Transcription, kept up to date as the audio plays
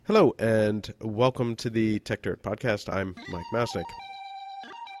Hello, and welcome to the Tech Dirt Podcast. I'm Mike Masnick.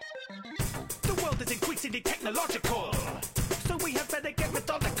 The world is increasingly technological, so we have better get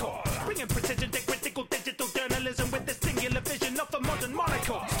methodical. Bringing precision to critical digital journalism with the singular vision of a modern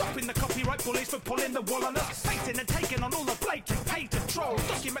monocle. Stopping the copyright bullies from pulling the wool on us. Facing and taking on all the blatant patent trolls.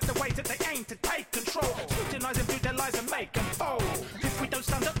 Document the ways that they aim to take control. Scrutinize and view their lies and make them fold. If we don't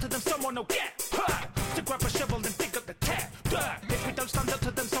stand up to them, someone will get hurt. To grab a shovel and dig up the tech dirt. If we don't stand up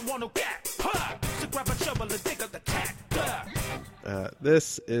to them, someone will get hurt. To grab a shovel and dig up the tech dirt.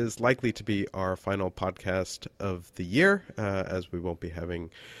 This is likely to be our final podcast of the year, as we won't be having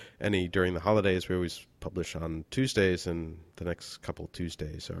any during the holidays. We always publish on Tuesdays, and the next couple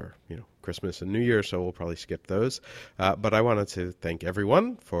Tuesdays are, Christmas and New Year, so we'll probably skip those. But I wanted to thank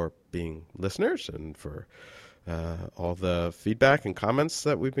everyone for being listeners and for all the feedback and comments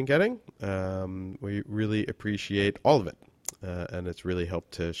that we've been getting. We really appreciate all of it. And it's really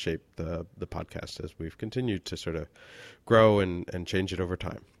helped to shape the podcast as we've continued to sort of grow and change it over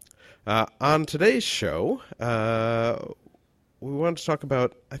time. On today's show, we wanted to talk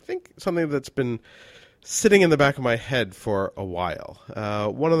about, I think, something that's been sitting in the back of my head for a while.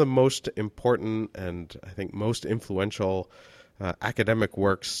 One of the most important and I think most influential academic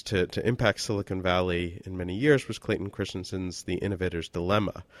works to impact Silicon Valley in many years was Clayton Christensen's The Innovator's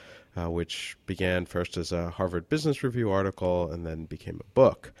Dilemma, which began first as a Harvard Business Review article and then became a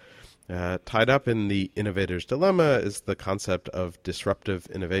book. Tied up in The Innovator's Dilemma is the concept of disruptive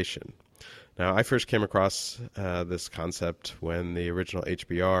innovation. Now, I first came across this concept when the original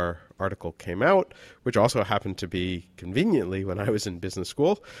HBR article came out, which also happened to be conveniently when I was in business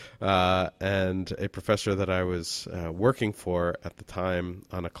school, and a professor that I was working for at the time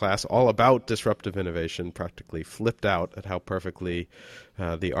on a class all about disruptive innovation practically flipped out at how perfectly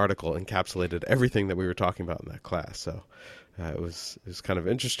the article encapsulated everything that we were talking about in that class. So it was kind of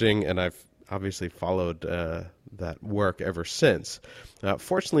interesting, and I've obviously followed that work ever since.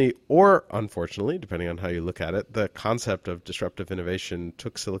 Fortunately or unfortunately, depending on how you look at it, the concept of disruptive innovation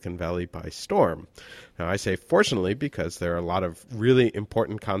took Silicon Valley by storm. Now, I say fortunately because there are a lot of really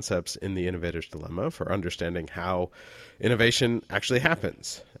important concepts in the Innovator's Dilemma for understanding how innovation actually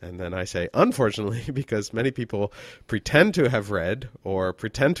happens. And then I say unfortunately because many people pretend to have read or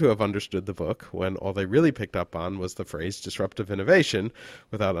pretend to have understood the book when all they really picked up on was the phrase disruptive innovation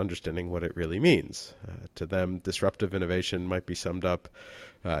without understanding what it really means. To them, disruptive innovation might be summed up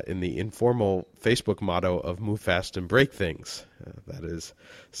in the informal Facebook motto of move fast and break things. That is,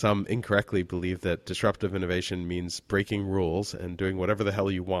 some incorrectly believe that disruptive innovation means breaking rules and doing whatever the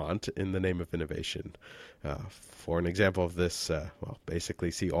hell you want in the name of innovation. For an example of this, basically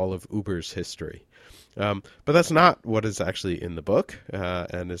see all of Uber's history. But that's not what is actually in the book,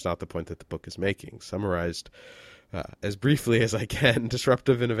 and is not the point that the book is making. Summarized as briefly as I can,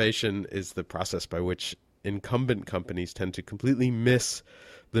 disruptive innovation is the process by which incumbent companies tend to completely miss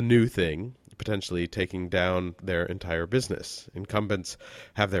the new thing, potentially taking down their entire business. Incumbents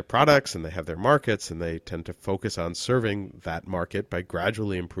have their products and they have their markets, and they tend to focus on serving that market by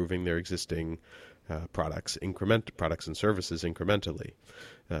gradually improving their existing products and services incrementally.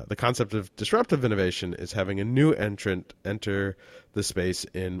 The concept of disruptive innovation is having a new entrant enter the space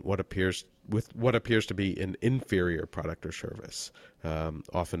in what appears to be an inferior product or service,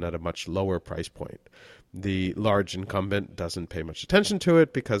 often at a much lower price point. The large incumbent doesn't pay much attention to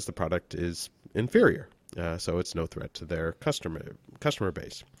it because the product is inferior. So it's no threat to their customer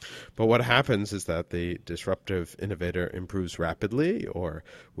base. But what happens is that the disruptive innovator improves rapidly or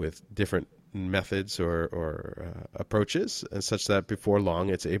with different methods or approaches, and such that before long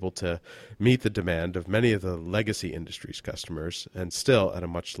it's able to meet the demand of many of the legacy industry's customers, and still at a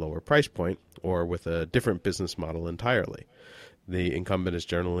much lower price point or with a different business model entirely. The incumbent is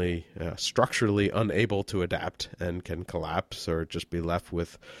generally structurally unable to adapt and can collapse or just be left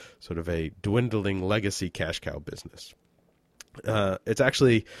with sort of a dwindling legacy cash cow business. It's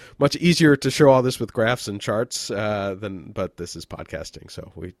actually much easier to show all this with graphs and charts but this is podcasting,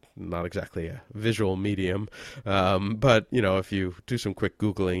 so we're not exactly a visual medium. But if you do some quick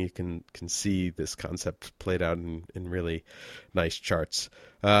Googling, you can see this concept played out in really nice charts.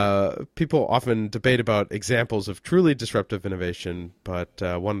 People often debate about examples of truly disruptive innovation, but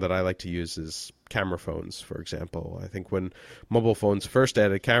one that I like to use is camera phones, for example. I think when mobile phones first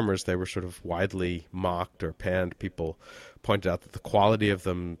added cameras, they were sort of widely mocked or panned. People pointed out that the quality of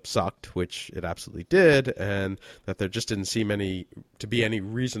them sucked, which it absolutely did, and that there just didn't seem to be any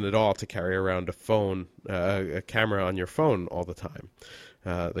reason at all to carry around a camera on your phone all the time.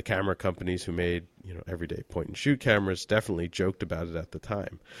 The camera companies who made everyday point-and-shoot cameras definitely joked about it at the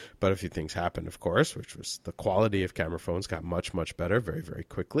time. But a few things happened, of course, which was the quality of camera phones got much, much better very, very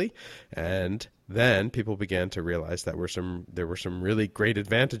quickly. And then people began to realize that there were some really great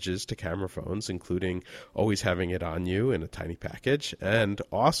advantages to camera phones, including always having it on you in a tiny package, and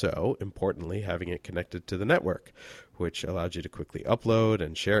also, importantly, having it connected to the network, which allowed you to quickly upload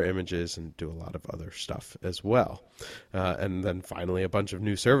and share images and do a lot of other stuff as well. And then finally, a bunch of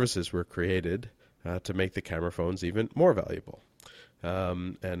new services were created to make the camera phones even more valuable.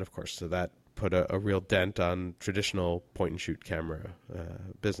 And of course, so that put a real dent on traditional point-and-shoot camera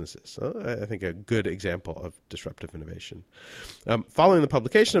businesses. So I think a good example of disruptive innovation. Following the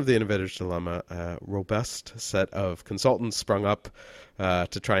publication of The Innovator's Dilemma, a robust set of consultants sprung up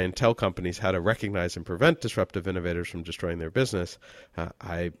to try and tell companies how to recognize and prevent disruptive innovators from destroying their business.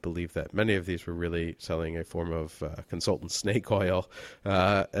 I believe that many of these were really selling a form of consultant snake oil,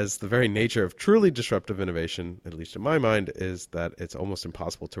 as the very nature of truly disruptive innovation, at least in my mind, is that it's almost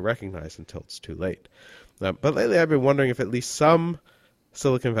impossible to recognize until it's too late. But lately I've been wondering if at least some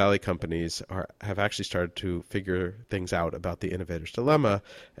Silicon Valley companies have actually started to figure things out about the innovator's dilemma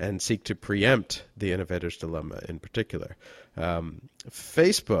and seek to preempt the innovator's dilemma in particular.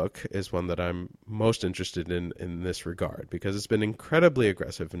 Facebook is one that I'm most interested in this regard because it's been incredibly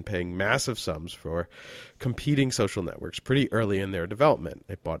aggressive in paying massive sums for competing social networks pretty early in their development.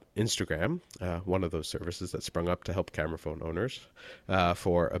 It bought Instagram, one of those services that sprung up to help camera phone owners,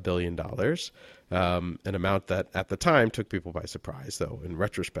 for $1 billion. An amount that at the time took people by surprise, though in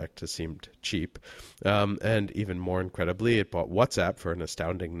retrospect it seemed cheap. And even more incredibly, it bought WhatsApp for an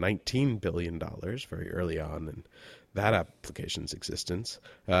astounding $19 billion very early on in that application's existence.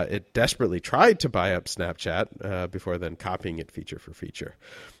 It desperately tried to buy up Snapchat before then copying it feature for feature.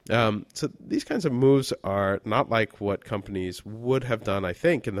 So these kinds of moves are not like what companies would have done, I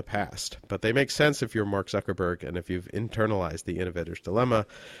think, in the past, but they make sense if you're Mark Zuckerberg and if you've internalized the innovator's dilemma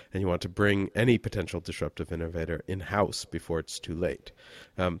and you want to bring any potential disruptive innovator in-house before it's too late.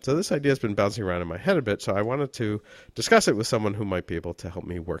 So this idea has been bouncing around in my head a bit, so I wanted to discuss it with someone who might be able to help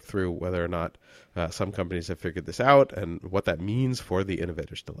me work through whether or not some companies have figured this out and what that means for the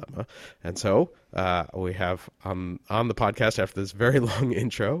innovator's dilemma. And so we have on the podcast, after this very long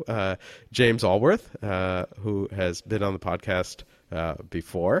intro, James Allworth, who has been on the podcast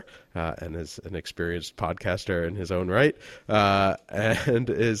before and is an experienced podcaster in his own right, and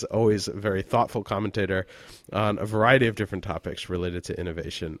is always a very thoughtful commentator on a variety of different topics related to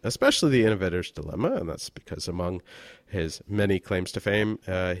innovation, especially the innovator's dilemma. And that's because among his many claims to fame,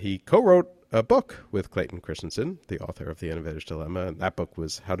 he co-wrote a book with Clayton Christensen, the author of The Innovator's Dilemma, and that book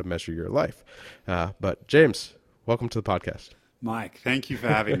was How to Measure Your Life. But James, welcome to the podcast. Mike, thank you for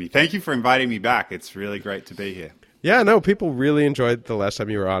having me. Thank you for inviting me back. It's really great to be here. Yeah, no, people really enjoyed the last time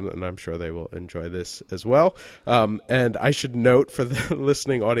you were on, and I'm sure they will enjoy this as well. And I should note for the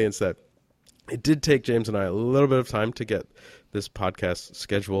listening audience that it did take James and I a little bit of time to get this podcast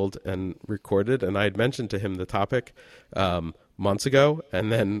scheduled and recorded, and I had mentioned to him the topic months ago,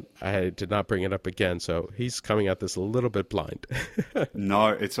 and then I did not bring it up again, so he's coming at this a little bit blind. No,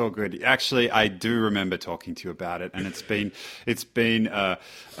 it's all good. Actually, I do remember talking to you about it, and it's been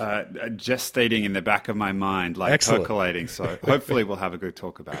gestating in the back of my mind, like Excellent. Percolating, so hopefully we'll have a good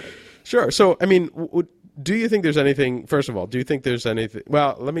talk about it. Sure. So, I mean, do you think there's anything, first of all,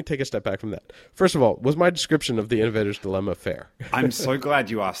 well, let me take a step back from that. First of all, was my description of the innovator's dilemma fair? I'm so glad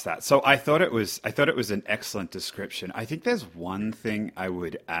you asked that. So I thought it was an excellent description. I think there's one thing I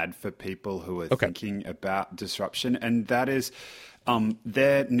would add for people who are thinking about disruption, and that is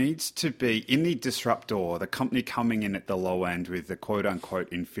there needs to be, in the disruptor, the company coming in at the low end with the quote-unquote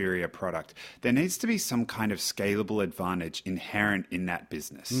inferior product, there needs to be some kind of scalable advantage inherent in that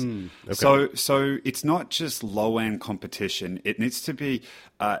business. So it's not just low-end competition. It needs to be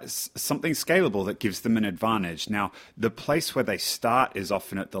something scalable that gives them an advantage. Now, the place where they start is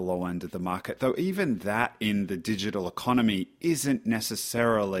often at the low end of the market, though even that in the digital economy isn't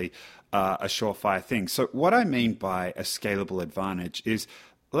necessarily a surefire thing. So what I mean by a scalable advantage is,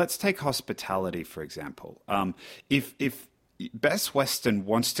 let's take hospitality, for example. If Best Western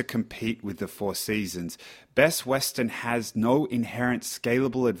wants to compete with the Four Seasons, Best Western has no inherent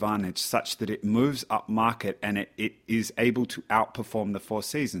scalable advantage such that it moves up market and it is able to outperform the Four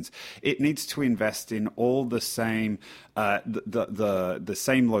Seasons. It needs to invest in all the same the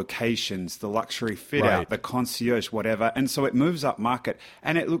same locations, the luxury fit out, the concierge, whatever, and so it moves up market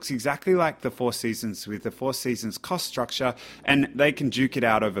and it looks exactly like the Four Seasons with the Four Seasons cost structure, and they can duke it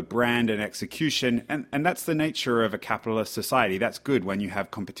out over brand and execution, and that's the nature of a capitalist society. society. That's good when you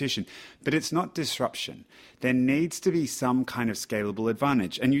have competition, but it's not disruption. There needs to be some kind of scalable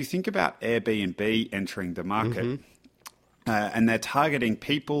advantage. And you think about Airbnb entering the market, and they're targeting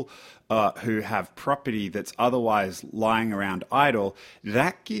people who have property that's otherwise lying around idle.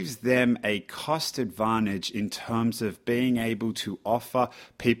 That gives them a cost advantage in terms of being able to offer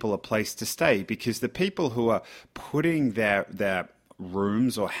people a place to stay, because the people who are putting their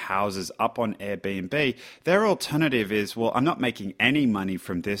rooms or houses up on Airbnb, their alternative is, well, I'm not making any money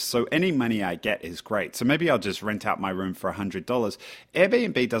from this, so any money I get is great. So maybe I'll just rent out my room for $100.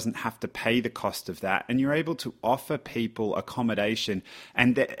 Airbnb doesn't have to pay the cost of that, and you're able to offer people accommodation,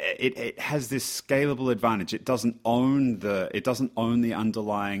 and it has this scalable advantage. It doesn't own the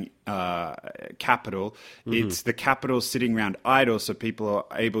underlying capital. It's the capital sitting around idle, so people are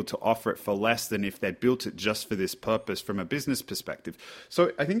able to offer it for less than if they'd built it just for this purpose from a business perspective.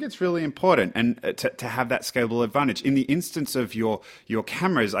 So I think it's really important and to have that scalable advantage. In the instance of your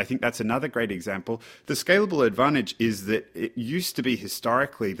cameras, I think that's another great example. The scalable advantage is that it used to be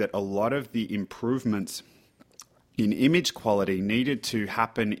historically that a lot of the improvements in image quality needed to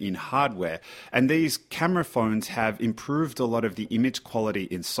happen in hardware. And these camera phones have improved a lot of the image quality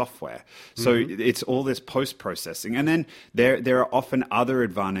in software. So it's all this post-processing. And then there are often other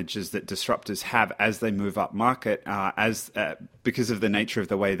advantages that disruptors have as they move up market, because of the nature of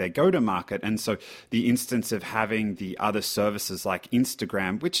the way they go to market. And so the instance of having the other services like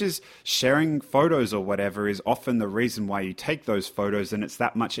Instagram, which is sharing photos or whatever, is often the reason why you take those photos. And it's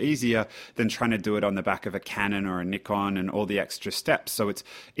that much easier than trying to do it on the back of a Canon or a Nikon and all the extra steps. So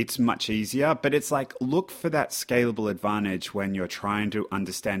it's much easier, but it's like, look for that scalable advantage when you're trying to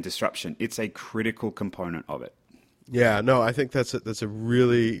understand disruption. It's a critical component of it. Yeah, no, I think that's a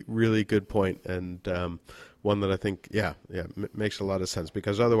really, really good point, and one that I think, makes a lot of sense,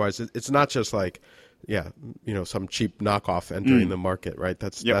 because otherwise it's not just like, some cheap knockoff entering the market, right?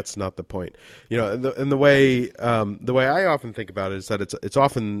 That's not the point. And the way I often think about it is that it's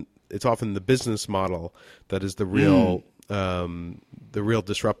often the business model that is the real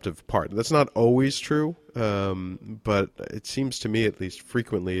disruptive part. That's not always true, but it seems to me, at least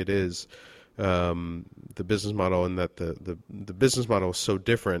frequently, it is the business model, and that the business model is so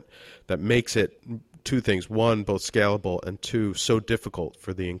different that makes it two things: one, both scalable, and two, so difficult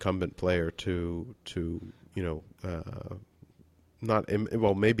for the incumbent player to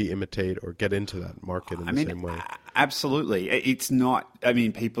maybe imitate or get into that market in the same way. Absolutely. It's not,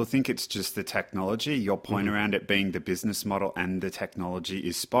 people think it's just the technology. Your point around it being the business model and the technology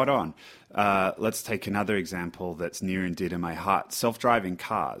is spot on. Let's take another example that's near and dear to my heart: self-driving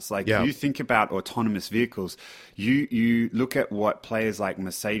cars. You think about autonomous vehicles, you look at what players like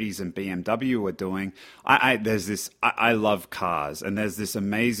Mercedes and BMW are doing. I love cars, and there's this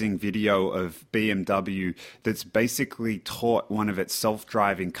amazing video of BMW that's basically taught one of its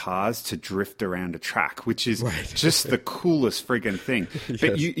self-driving cars to drift around a track, which is just the coolest friggin' thing. Yes.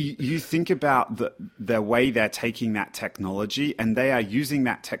 But you think about the way they're taking that technology, and they are using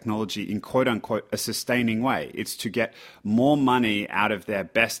that technology in quote unquote a sustaining way. It's to get more money out of their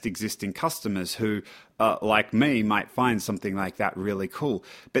best existing customers who, like me, might find something like that really cool.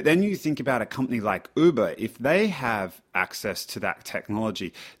 But then you think about a company like Uber. If they have access to that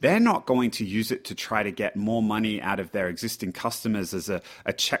technology, they're not going to use it to try to get more money out of their existing customers as a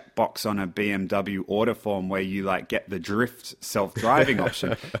checkbox on a BMW order form where you get the drift self-driving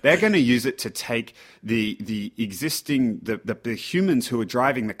option. They're going to use it to take the existing the humans who are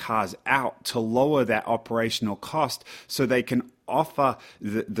driving the cars out to lower their operational cost, so they can offer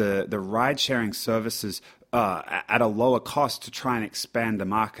the ride-sharing services at a lower cost to try and expand the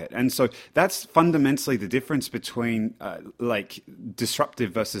market. And so that's fundamentally the difference between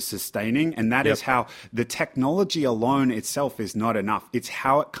disruptive versus sustaining. And that is how the technology alone itself is not enough. It's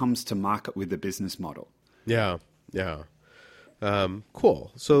how it comes to market with the business model. Yeah.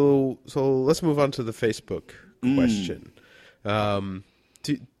 Cool. So let's move on to the Facebook question.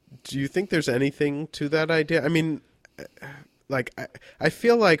 Do you think there's anything to that idea? I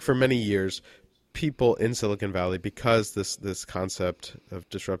feel like for many years, people in Silicon Valley, because this concept of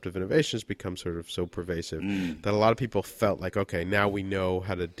disruptive innovation has become sort of so pervasive, that a lot of people felt like, okay, now we know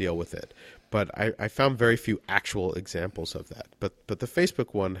how to deal with it. But I found very few actual examples of that. But the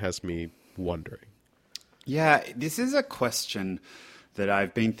Facebook one has me wondering. Yeah, this is a question that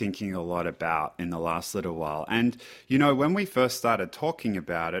I've been thinking a lot about in the last little while. And, when we first started talking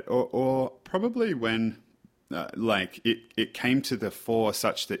about it, or probably when it came to the fore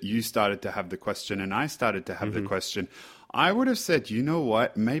such that you started to have the question and I started to have the question, I would have said, you know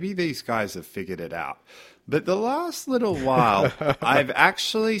what, maybe these guys have figured it out. But the last little while, I've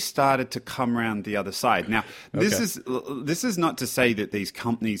actually started to come around the other side. Now, this is not to say that these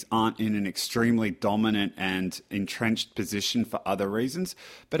companies aren't in an extremely dominant and entrenched position for other reasons,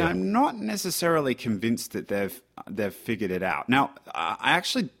 but I'm not necessarily convinced that they've figured it out. Now,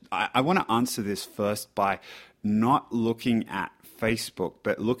 I want to answer this first by not looking at Facebook,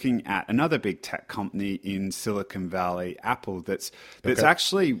 but looking at another big tech company in Silicon Valley, Apple, that's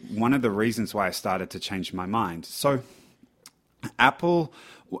actually one of the reasons why I started to change my mind. So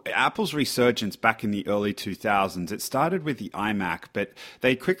Apple's resurgence back in the early 2000s, it started with the iMac, but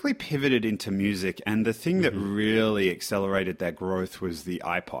they quickly pivoted into music, and the thing that really accelerated their growth was the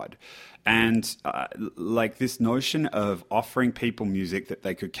iPod. And like this notion of offering people music that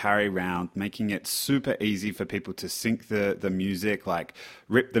they could carry around, making it super easy for people to sync the music, like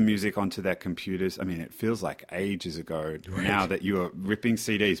rip the music onto their computers. I mean, it feels like ages ago now that you are ripping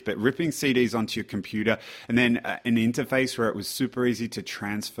CDs, but ripping CDs onto your computer, and then an interface where it was super easy to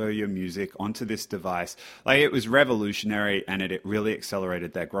transfer your music onto this device. Like, it was revolutionary, and it really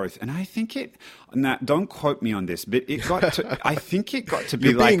accelerated their growth. And I think now, don't quote me on this, but it got to, I think it got to be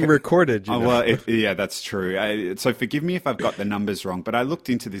You're being recorded. You know? Well, yeah, that's true. So forgive me if I've got the numbers wrong, but I looked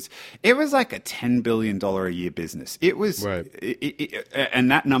into this. It was like a $10 billion a year business. It was, right.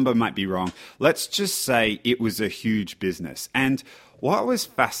 And that number might be wrong. Let's just say it was a huge business. And what was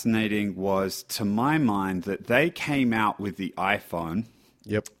fascinating was, to my mind, that they came out with the iPhone.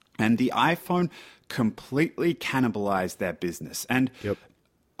 Yep. And the iPhone completely cannibalized their business. And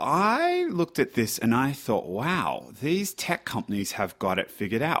I looked at this and I thought, wow, these tech companies have got it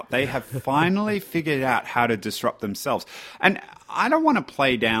figured out. They have finally figured out how to disrupt themselves. And I don't want to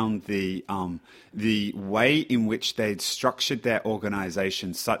play down the way in which they'd structured their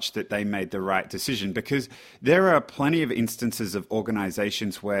organization such that they made the right decision, because there are plenty of instances of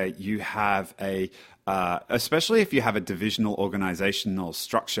organizations where you have especially if you have a divisional organizational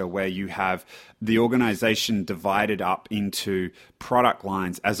structure where you have the organization divided up into product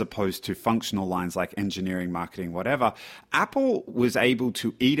lines as opposed to functional lines like engineering, marketing, whatever. Apple was able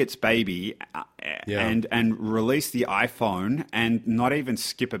to eat its baby and release the iPhone and not even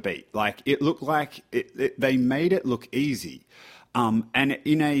skip a beat. Like, it looked like they made it look easy. And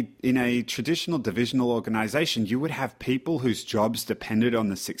in a traditional divisional organization, you would have people whose jobs depended on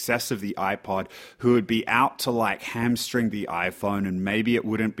the success of the iPod, who would be out to like hamstring the iPhone, and maybe it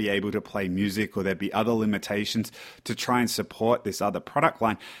wouldn't be able to play music, or there'd be other limitations to try and support this other product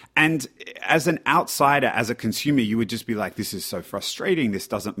line. And as an outsider, as a consumer, you would just be like, this is so frustrating. This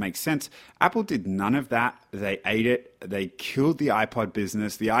doesn't make sense. Apple did none of that. They ate it. They killed the iPod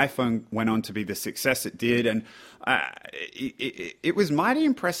business. The iPhone went on to be the success it did. And it was mighty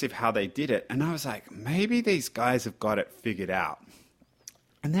impressive how they did it. And I was like, maybe these guys have got it figured out.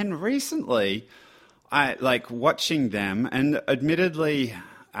 And then recently, I like watching them, and admittedly,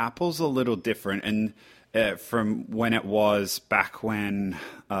 Apple's a little different. And from when it was back when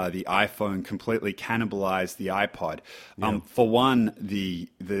the iPhone completely cannibalized the iPod. For one, the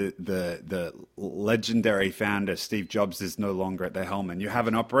legendary founder Steve Jobs is no longer at the helm, and you have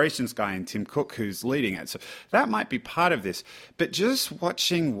an operations guy in Tim Cook who's leading it. So that might be part of this. But just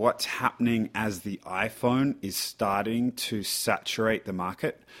watching what's happening as the iPhone is starting to saturate the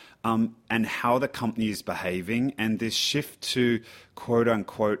market, and how the company is behaving, and this shift to quote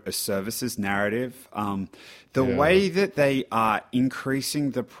unquote a services narrative, the way that they are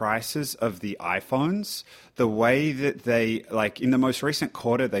increasing the prices of the iPhones, the way that they, like in the most recent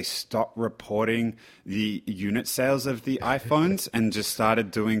quarter, they stopped reporting the unit sales of the iPhones and just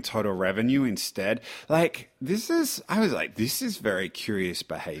started doing total revenue instead. Like, I was like, this is very curious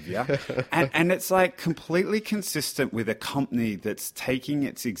behavior. and it's like completely consistent with a company that's taking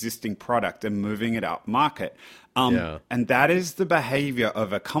its existing product and moving it up market. And that is the behavior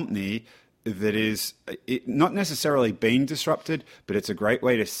of a company that is not necessarily being disrupted, but it's a great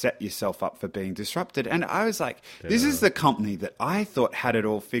way to set yourself up for being disrupted. And I was like, this is the company that I thought had it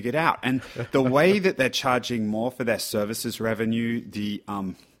all figured out. And the way that they're charging more for their services revenue,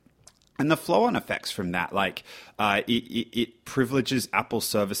 and the flow-on effects from that, like it privileges Apple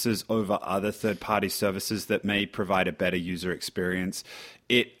services over other third-party services that may provide a better user experience.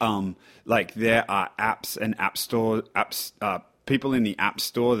 It like there are apps and people in the App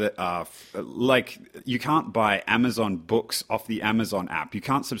Store that are like, you can't buy Amazon books off the Amazon app. You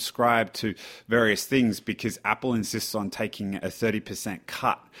can't subscribe to various things because Apple insists on taking a 30%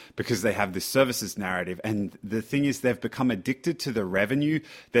 cut because they have this services narrative. And the thing is, they've become addicted to the revenue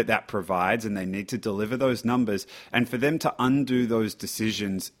that provides, and they need to deliver those numbers. And for them to undo those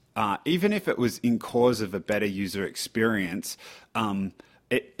decisions, even if it was in cause of a better user experience,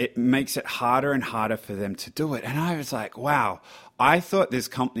 it makes it harder and harder for them to do it. And I was like, wow, I thought this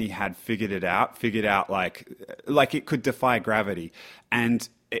company had figured out like it could defy gravity. And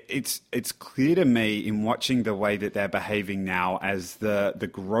it's clear to me in watching the way that they're behaving now as the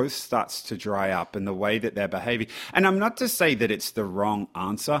growth starts to dry up and the way that they're behaving. And I'm not to say that it's the wrong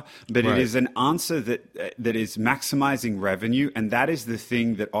answer, but It is an answer that is maximizing revenue. And that is the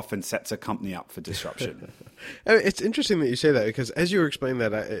thing that often sets a company up for disruption. It's interesting that you say that, because as you were explaining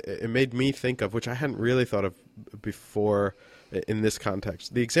that, it made me think of, which I hadn't really thought of before in this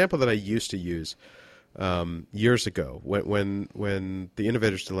context, the example that I used to use years ago, when the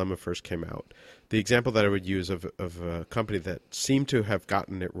Innovator's Dilemma first came out. The example that I would use of a company that seemed to have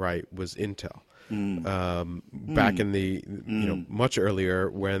gotten it right was Intel. Back in the much earlier,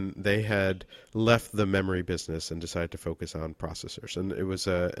 when they had left the memory business and decided to focus on processors, and it was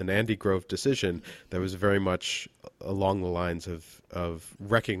an Andy Grove decision that was very much along the lines of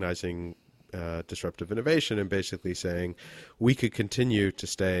recognizing disruptive innovation and basically saying we could continue to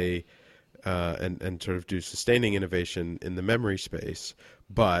stay and sort of do sustaining innovation in the memory space,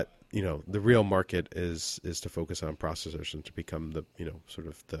 but the real market is to focus on processors and to become the sort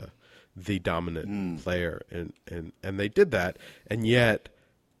of the dominant player, and they did that, and yet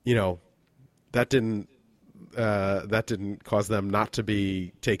that didn't cause them not to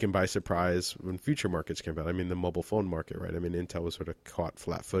be taken by surprise when future markets came out. I mean, the mobile phone market, right? I mean, Intel was sort of caught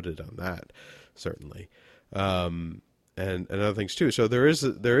flat-footed on that, certainly. And other things too. So there is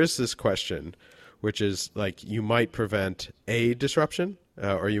this question, which is like you might prevent a disruption,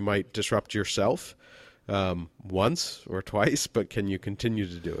 or you might disrupt yourself once or twice, but can you continue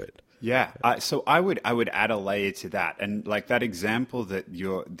to do it? Yeah. So I would add a layer to that, and like that example that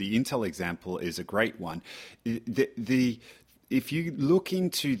the Intel example is a great one. If you look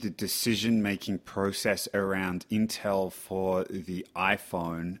into the decision-making process around Intel for the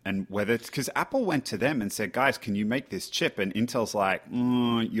iPhone, and whether it's because Apple went to them and said, guys, can you make this chip? And Intel's like,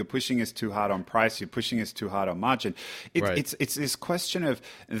 you're pushing us too hard on price. You're pushing us too hard on margin. It's this question of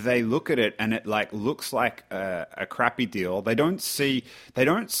they look at it and it like looks like a crappy deal. They don't see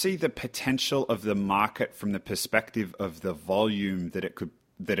the potential of the market from the perspective of the volume that it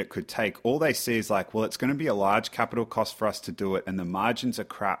could take. All they see is like, well, it's going to be a large capital cost for us to do it, and the margins are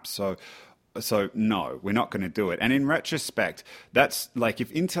crap. So no, we're not going to do it. And in retrospect, that's like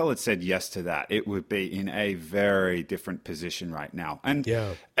if Intel had said yes to that, it would be in a very different position right now. And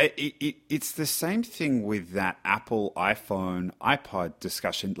it's the same thing with that Apple iPhone, iPod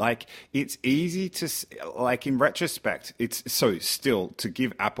discussion. Like it's easy to, like in retrospect, it's so still to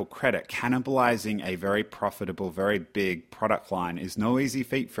give Apple credit, cannibalizing a very profitable, very big product line is no easy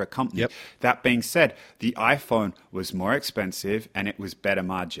feat for a company. Yep. That being said, the iPhone was more expensive and it was better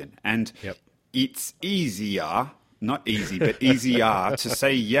margin. And it's easier, not easy, but easier to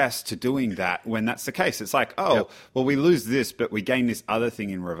say yes to doing that when that's the case. It's like, well, we lose this, but we gain this other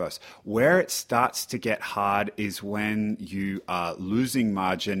thing in reverse. Where it starts to get hard is when you are losing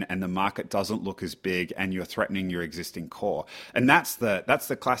margin and the market doesn't look as big and you're threatening your existing core. And that's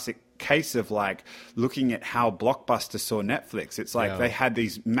the classic case of like looking at how Blockbuster saw Netflix. It's like they had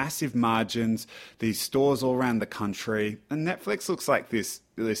these massive margins, these stores all around the country, and Netflix looks like this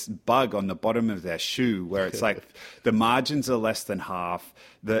bug on the bottom of their shoe where it's like the margins are less than half.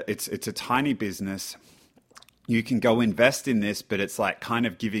 It's a tiny business. You can go invest in this, but it's like kind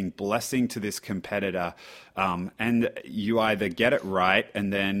of giving blessing to this competitor, and you either get it right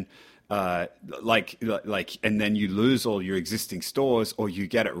and then and then you lose all your existing stores, or you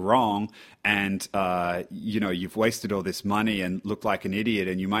get it wrong and you've wasted all this money and look like an idiot,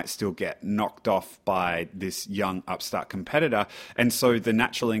 and you might still get knocked off by this young upstart competitor. And so the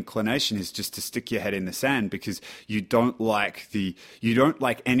natural inclination is just to stick your head in the sand because you don't like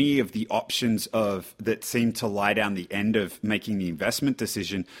any of the options that seem to lie down the end of making the investment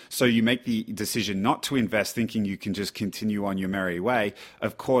decision. So you make the decision not to invest, thinking you can just continue on your merry way.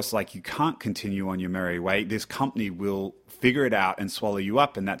 Of course, like you can't continue on your merry way. This company will figure it out and swallow you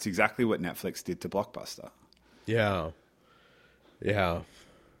up, and that's exactly what Netflix did to Blockbuster. Yeah. All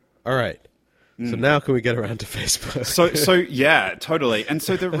right. So now can we get around to Facebook? So yeah, totally. And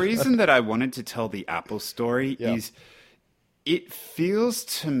so the reason that I wanted to tell the Apple story is it feels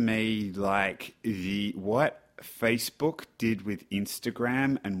to me like what Facebook did with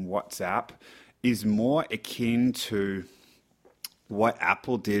Instagram and WhatsApp is more akin to what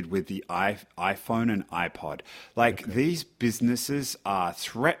Apple did with the iPhone and iPod. These businesses are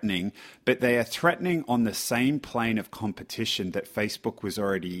threatening, but they are threatening on the same plane of competition that Facebook was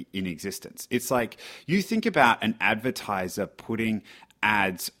already in existence. It's like you think about an advertiser putting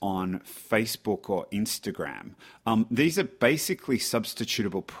ads on Facebook or Instagram. These are basically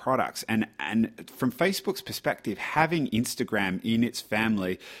substitutable products. And from Facebook's perspective, having Instagram in its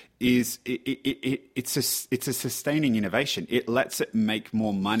family is it's a sustaining innovation. It lets it make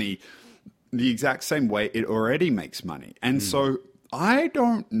more money the exact same way it already makes money. And so I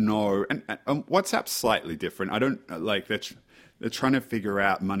don't know. And WhatsApp's slightly different. I don't like that. They're trying to figure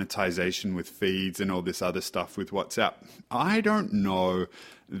out monetization with feeds and all this other stuff with WhatsApp. I don't know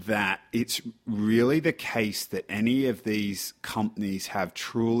that it's really the case that any of these companies have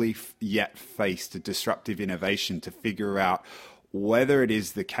truly yet faced a disruptive innovation to figure out whether it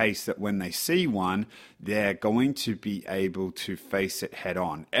is the case that when they see one, they're going to be able to face it head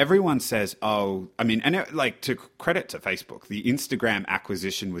on. Everyone says, to credit to Facebook, the Instagram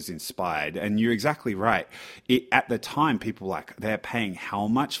acquisition was inspired. And you're exactly right. At the time, people were like, they're paying how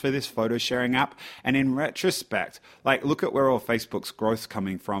much for this photo sharing app? And in retrospect, look at where all Facebook's growth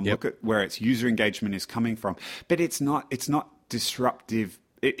coming from. Yep. Look at where its user engagement is coming from. But it's not disruptive.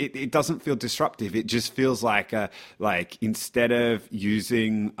 It doesn't feel disruptive. It just feels like instead of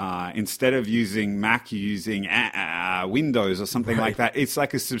using Mac, you're using Windows or something like that. It's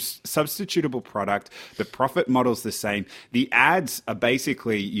like a substitutable product. The profit model's the same. The ads are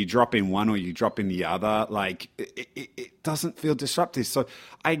basically you drop in one or you drop in the other. It doesn't feel disruptive. So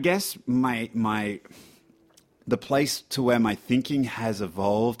I guess the place to where my thinking has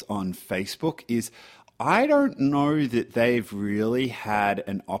evolved on Facebook is I don't know that they've really had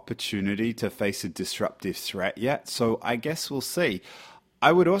an opportunity to face a disruptive threat yet. So I guess we'll see.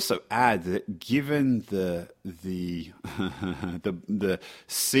 I would also add that given the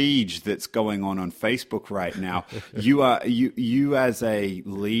siege that's going on Facebook right now, you as a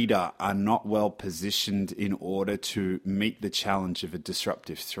leader are not well positioned in order to meet the challenge of a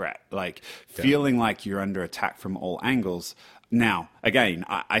disruptive threat. Feeling like you're under attack from all angles. Now, again,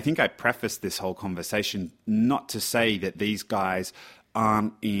 I think I prefaced this whole conversation not to say that these guys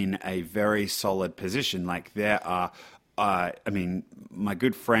aren't in a very solid position. There are, my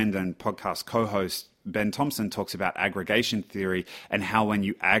good friend and podcast co-host Ben Thompson talks about aggregation theory and how when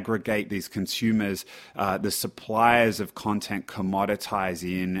you aggregate these consumers, the suppliers of content commoditize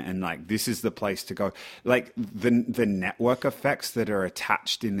in and this is the place to go. The network effects that are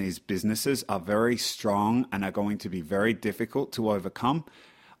attached in these businesses are very strong and are going to be very difficult to overcome.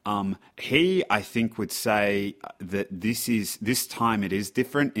 He, I think, would say that this time it is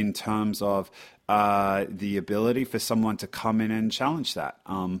different in terms of the ability for someone to come in and challenge that.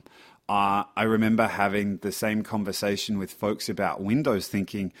 I remember having the same conversation with folks about Windows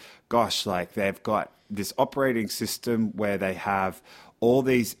thinking, gosh, they've got this operating system where they have all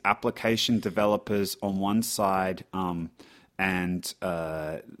these application developers on one side, how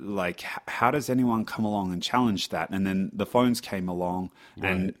does anyone come along and challenge that? And then the phones came along,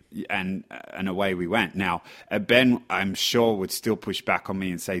 right. and away we went. Now, Ben, I'm sure, would still push back on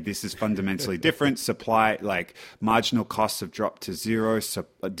me and say this is fundamentally different. Supply, marginal costs have dropped to zero. So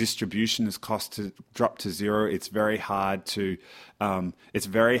distribution has dropped to zero. It's very hard to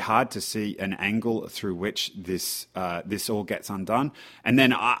see an angle through which this all gets undone. And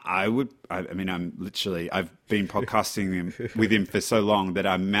then I've been podcasting with him for so long that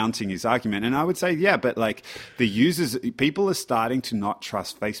I'm mounting his argument. And I would say, yeah, but the users, people are starting to not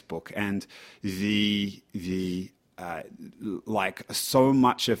trust Facebook, and so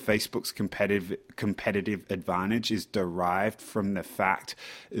much of Facebook's competitive advantage is derived from the fact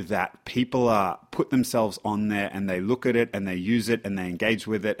that people put themselves on there and they look at it and they use it and they engage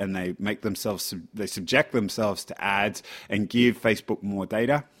with it and they subject themselves to ads and give Facebook more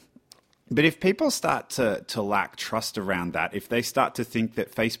data. But if people start to lack trust around that, if they start to think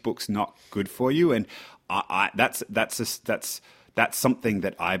that Facebook's not good for you, and that's something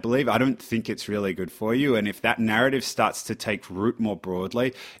that I believe. I don't think it's really good for you. And if that narrative starts to take root more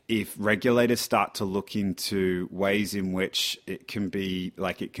broadly, if regulators start to look into ways in which it can be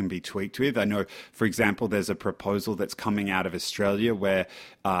tweaked with. I know, for example, there's a proposal that's coming out of Australia where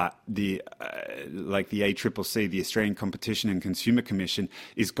the ACCC, the Australian Competition and Consumer Commission,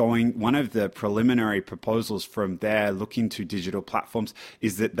 is one of the preliminary proposals from there looking to digital platforms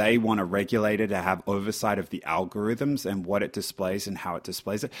is that they want a regulator to have oversight of the algorithms and what it displays and how it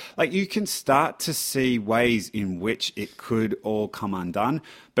displays it. You can start to see ways in which it could all come undone.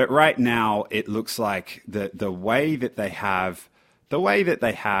 But right now, it looks like the way that they have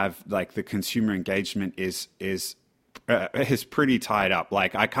the consumer engagement is pretty tied up.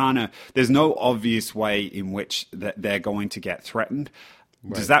 There's no obvious way in which that they're going to get threatened.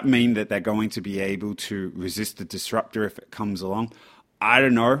 Right. Does that mean that they're going to be able to resist the disruptor if it comes along? I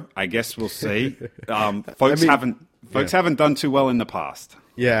don't know. I guess we'll see. Folks haven't done too well in the past.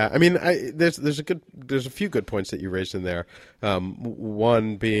 Yeah, I mean, there's a few good points that you raised in there.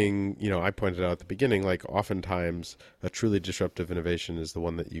 One being, I pointed out at the beginning, like oftentimes a truly disruptive innovation is the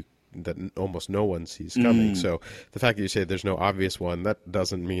one that almost no one sees coming. So the fact that you say there's no obvious one, that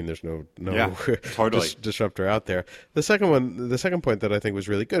doesn't mean there's no totally. disruptor out there. The second point that I think was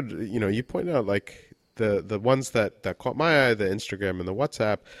really good, you pointed out like the ones that caught my eye, the Instagram and the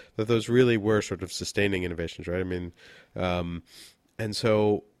WhatsApp, that those really were sort of sustaining innovations, right? I mean, and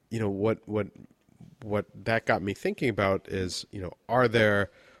so, what that got me thinking about is, are there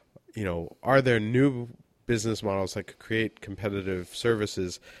new business models that could create competitive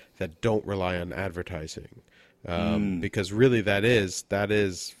services that don't rely on advertising? Because really that is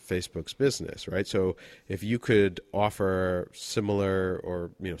Facebook's business, right? So if you could offer similar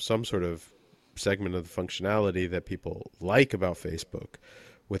or, some sort of segment of the functionality that people like about Facebook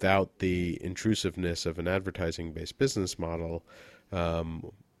without the intrusiveness of an advertising-based business model,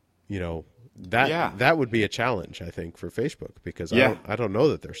 that would be a challenge, I think, for Facebook, because I don't know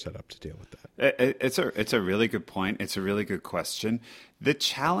that they're set up to deal with that. It's a really good point. It's a really good question. The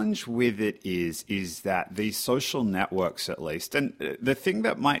challenge with it is that these social networks, at least, and the thing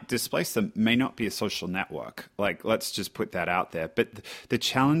that might displace them may not be a social network. Like, let's just put that out there. But the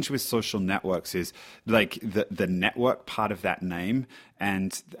challenge with social networks is like the network part of that name.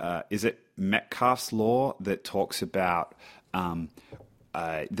 And is it Metcalfe's law that talks about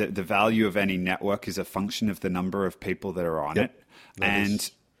the value of any network is a function of the number of people that are on it.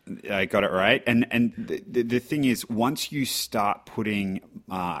 And I got it right. And the thing is, once you start putting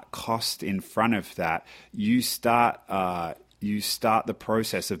cost in front of that, you start the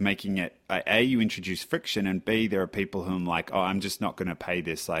process of making it, A, you introduce friction, and B, there are people who are like, I'm just not going to pay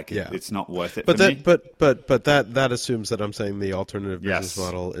this. Like, it's not worth it for me. But that assumes that I'm saying the alternative business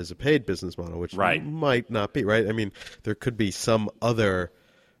model is a paid business model, which might not be, right? I mean, there could be some other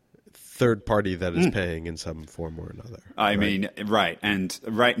third party that is paying in some form or another. I mean, right. And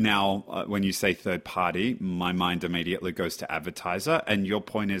right now, when you say third party, my mind immediately goes to advertiser. And your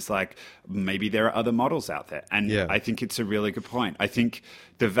point is like, maybe there are other models out there. And I think it's a really good point. I think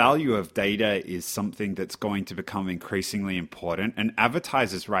the value of data is something that's going to become increasingly important. And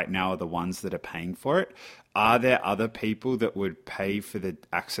advertisers right now are the ones that are paying for it. Are there other people that would pay for the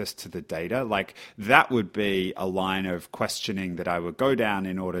access to the data? Like, that would be a line of questioning that I would go down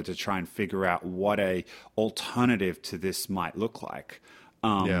in order to try and figure out what a alternative to this might look like.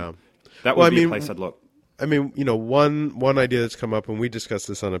 That would be a place I'd look. I mean, one idea that's come up, and we discussed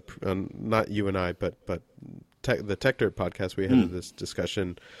this on not you and I, but the Tech Dirt podcast, we had this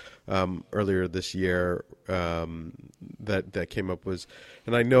discussion earlier this year that came up was,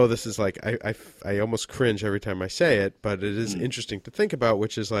 and I know this is like, I almost cringe every time I say it, but it is interesting to think about,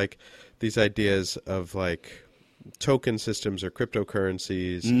 which is like these ideas of like token systems or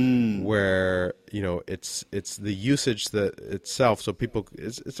cryptocurrencies where, it's the usage that itself. So people,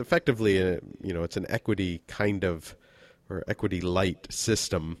 it's effectively, it's an equity kind of, or equity light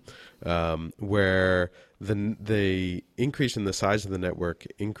system, where the increase in the size of the network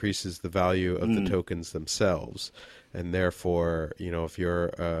increases the value of the tokens themselves, and therefore, if you're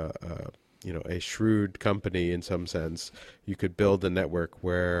a shrewd company in some sense, you could build a network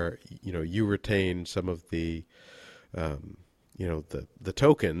where you retain some of the the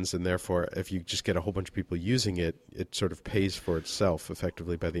tokens, and therefore if you just get a whole bunch of people using it, it sort of pays for itself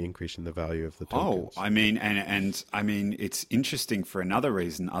effectively by the increase in the value of the tokens. I mean, and I mean, it's interesting for another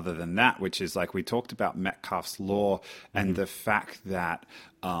reason other than that, which is like we talked about Metcalfe's law and the fact that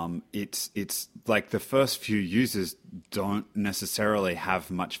it's like the first few users don't necessarily have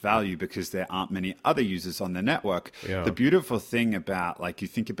much value because there aren't many other users on the network. The beautiful thing about, like, you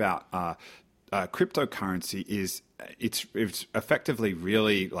think about cryptocurrency is it's effectively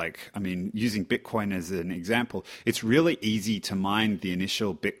really, like, I mean, using Bitcoin as an example, it's really easy to mine the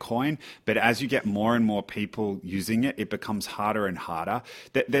initial Bitcoin, but as you get more and more people using it, it becomes harder and harder.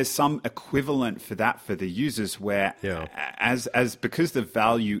 There's some equivalent for that for the users where as because the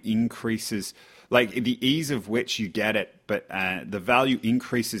value increases, like the ease of which you get it, but the value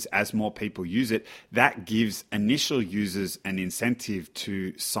increases as more people use it, that gives initial users an incentive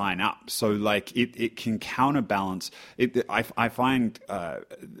to sign up. So like it can counterbalance it. I find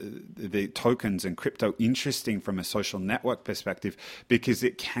the tokens and crypto interesting from a social network perspective because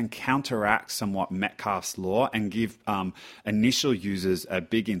it can counteract somewhat Metcalfe's law and give initial users a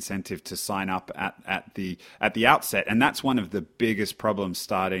big incentive to sign up at the outset. And that's one of the biggest problems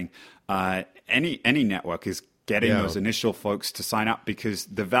starting any network is getting those initial folks to sign up, because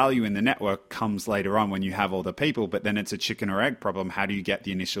the value in the network comes later on when you have all the people, but then it's a chicken or egg problem. How do you get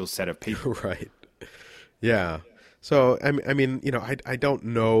the initial set of people? Right. Yeah. So, I mean, I don't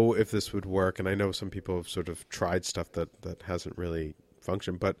know if this would work, and I know some people have sort of tried stuff that hasn't really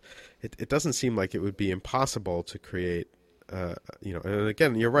functioned, but it doesn't seem like it would be impossible to create, and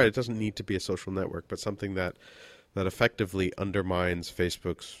again, you're right, it doesn't need to be a social network, but something that effectively undermines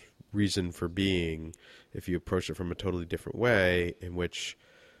Facebook's reason for being if you approach it from a totally different way, in which,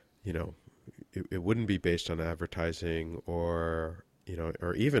 it wouldn't be based on advertising or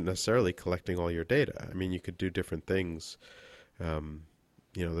even necessarily collecting all your data. I mean, you could do different things.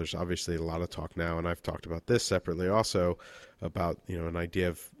 There's obviously a lot of talk now, and I've talked about this separately also, about, an idea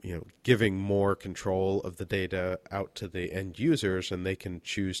of, giving more control of the data out to the end users, and they can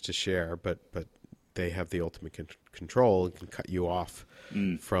choose to share, but they have the ultimate control and can cut you off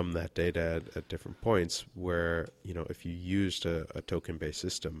from that data at different points, where, if you used a token-based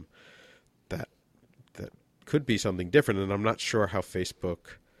system, that could be something different. And I'm not sure how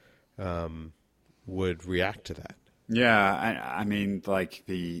Facebook would react to that. Yeah, I mean, like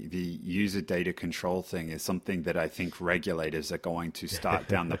the user data control thing is something that I think regulators are going to start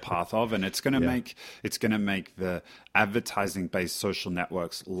down the path of, and it's going to make the advertising-based social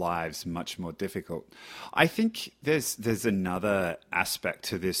networks' lives much more difficult. I think there's another aspect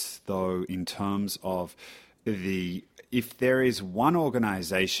to this, though, in terms of if there is one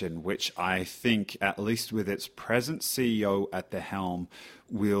organization which I think, at least with its present CEO at the helm,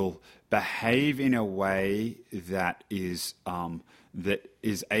 will behave in a way that is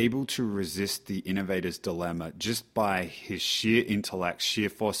able to resist the innovator's dilemma just by his sheer intellect, sheer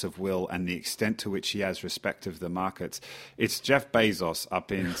force of will, and the extent to which he has respect of the markets. It's Jeff Bezos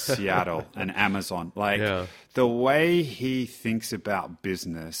up in Seattle and Amazon. The way he thinks about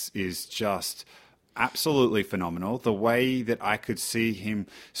business is just absolutely phenomenal. The way that I could see him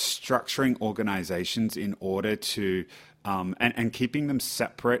structuring organizations in order to and keeping them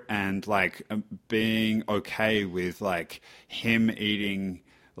separate, and being okay with him eating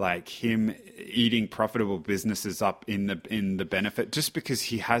profitable businesses up in the benefit, just because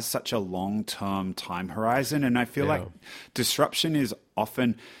he has such a long-term time horizon. And I feel like disruption is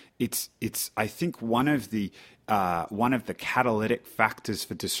often it's I think one of the catalytic factors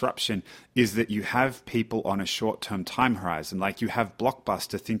for disruption is that you have people on a short-term time horizon. Like, you have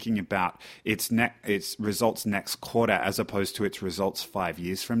Blockbuster thinking about its results next quarter as opposed to its results 5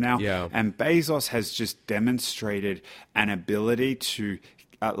 years from now. Yeah. And Bezos has just demonstrated an ability to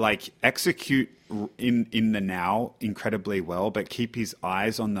execute in the now incredibly well, but keep his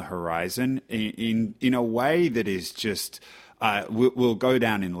eyes on the horizon in a way that is just will go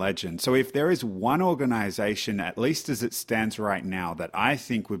down in legend. So if there is one organization, at least as it stands right now, that I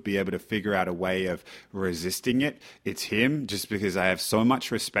think would be able to figure out a way of resisting it, it's him, just because I have so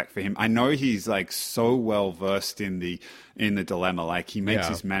much respect for him. I know he's so well versed in the dilemma. He makes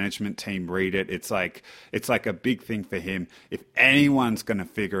his management team read it. It's like a big thing for him. If anyone's going to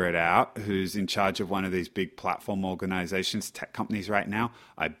figure it out, who's in charge of one of these big platform organizations, tech companies right now,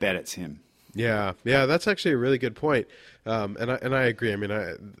 I bet it's him. Yeah, that's actually a really good point, and I agree. I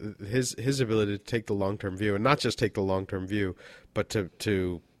mean, his ability to take the long-term view, and not just take the long-term view, but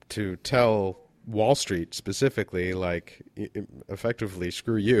to tell Wall Street specifically, effectively,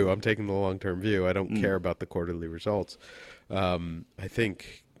 screw you, I'm taking the long-term view. I don't care about the quarterly results. I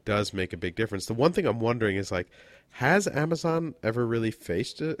think does make a big difference. The one thing I'm wondering is, has Amazon ever really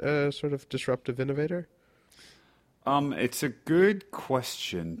faced a sort of disruptive innovator? It's a good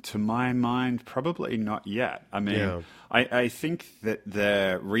question. To my mind, probably not yet. I mean, I think that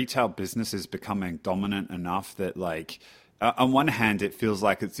the retail business is becoming dominant enough that, on one hand, it feels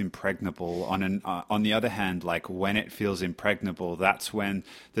like it's impregnable. On the other hand, when it feels impregnable, that's when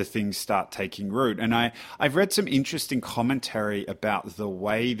the things start taking root. And I've read some interesting commentary about the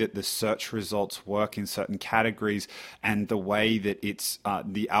way that the search results work in certain categories, and the way that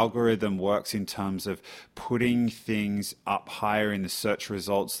the algorithm works in terms of putting things up higher in the search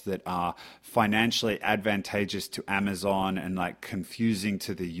results that are financially advantageous to Amazon and confusing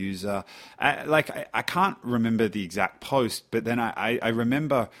to the user. I can't remember the exact post, but then I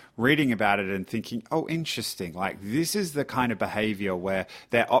remember reading about it and thinking, oh, interesting. This is the kind of behavior where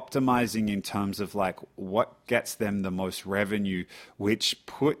they're optimizing in terms of what gets them the most revenue, which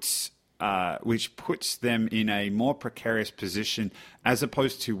puts which puts them in a more precarious position as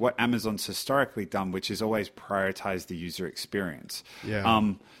opposed to what Amazon's historically done, which is always prioritize the user experience.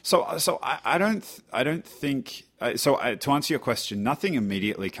 Yeah. So I don't think. To answer your question, nothing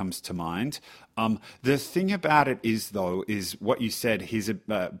immediately comes to mind. The thing about it is what you said.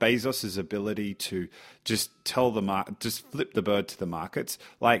 Bezos's ability to just just flip the bird to the markets,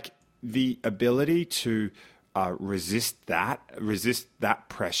 like the ability to resist that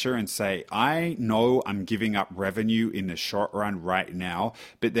pressure and say, I know I'm giving up revenue in the short run right now,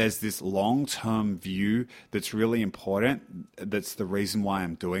 but there's this long-term view that's really important. That's the reason why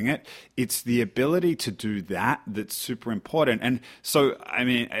I'm doing it. It's the ability to do that that's super important. And so, I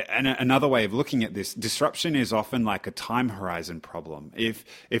mean, and another way of looking at this, disruption is often like a time horizon problem.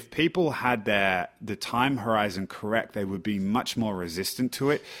 If people had the time horizon correct, they would be much more resistant to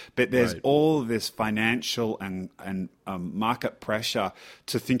it. But there's all this financial and market pressure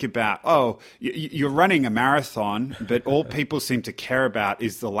to think about, you're running a marathon, but all people seem to care about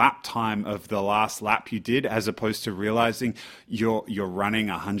is the lap time of the last lap you did, as opposed to realizing you're running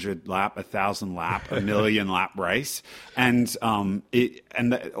 100 lap, 1,000 lap, 1,000,000 lap race. And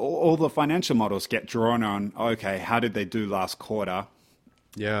all the financial models get drawn on, okay, how did they do last quarter?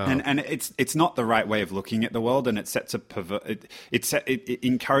 Yeah, and it's not the right way of looking at the world, and it sets it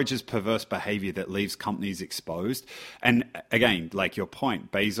encourages perverse behavior that leaves companies exposed. And again, like your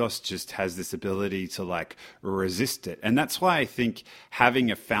point, Bezos just has this ability to like resist it, and that's why I think having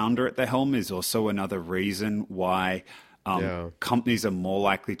a founder at the helm is also another reason why companies are more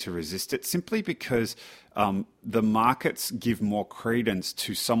likely to resist it, simply because the markets give more credence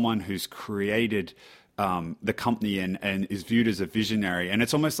to someone who's created the company and is viewed as a visionary. And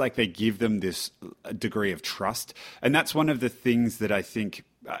it's almost like they give them this degree of trust. And that's one of the things that I think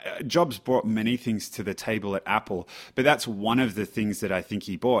Jobs brought many things to the table at Apple, but that's one of the things that I think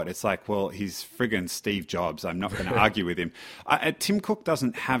he brought. It's like, well, he's friggin' Steve Jobs. I'm not going to argue with him. Tim Cook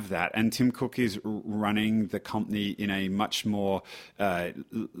doesn't have that, and Tim Cook is running the company in a much more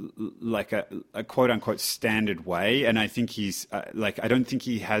like a quote unquote standard way. And I think he's I don't think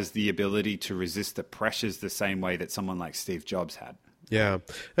he has the ability to resist the pressures the same way that someone like Steve Jobs had. Yeah.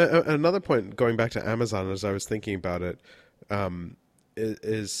 Another point, going back to Amazon, as I was thinking about it,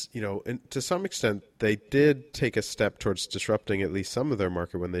 is to some extent they did take a step towards disrupting at least some of their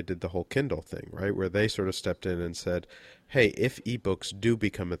market when they did the whole Kindle thing, right? Where they sort of stepped in and said, hey, if ebooks do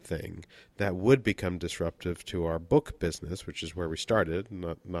become a thing, that would become disruptive to our book business, which is where we started,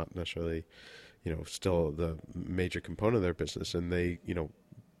 not necessarily, still the major component of their business. And they,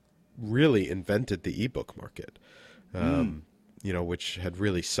 really invented the ebook market. Which had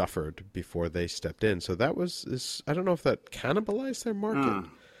really suffered before they stepped in. So that I don't know if that cannibalized their market.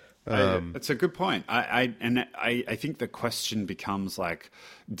 It's a good point. I think the question becomes like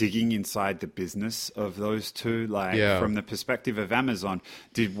digging inside the business of those two. From the perspective of Amazon,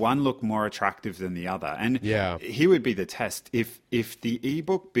 did one look more attractive than the other? And here would be the test. If the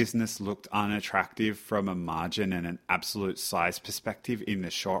ebook business looked unattractive from a margin and an absolute size perspective in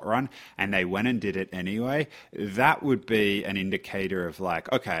the short run, and they went and did it anyway, that would be an indicator of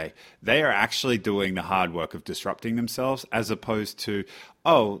like, okay, they are actually doing the hard work of disrupting themselves, as opposed to,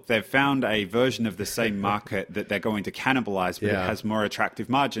 they've found a version of the same market that they're going to cannibalize, but it has more attractive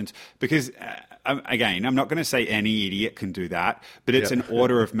margins. Because, again, I'm not going to say any idiot can do that, but it's an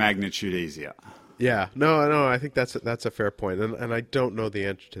order of magnitude easier. Yeah. No, I think that's a fair point. And I don't know the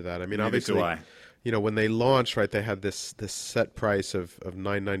answer to that. I mean, obviously, when they launched, right, they had this set price of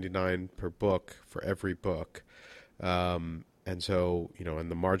 $9.99 per book for every book. And so,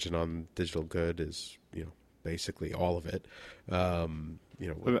 and the margin on digital good is, basically all of it.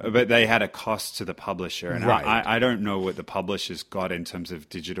 But they had a cost to the publisher, and I don't know what the publishers got in terms of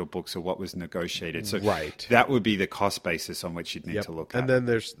digital books or what was negotiated. So that would be the cost basis on which you'd need to look at. And then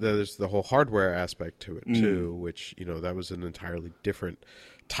there's the whole hardware aspect to it too, which that was an entirely different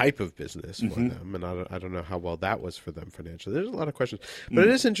type of business for them, and I don't know how well that was for them financially. There's a lot of questions, but it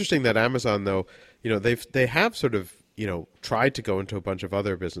is interesting that Amazon, though, they have sort of tried to go into a bunch of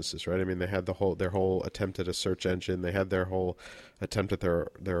other businesses, right? I mean, they had their whole attempt at a search engine. They had their whole attempt at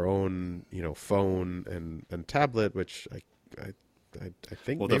their own, phone and tablet, which I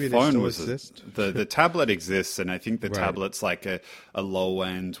think maybe the phone they still exist. The tablet exists, and I think the tablet's like a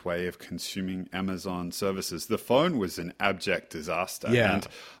low-end way of consuming Amazon services. The phone was an abject disaster. Yeah. And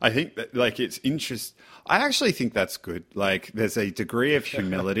I think that, it's interesting. I actually think that's good. There's a degree of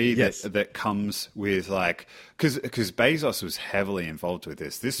humility that comes with, because Bezos was heavily involved with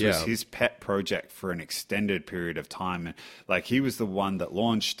this. This was his pet project for an extended period of time. And, he was the one that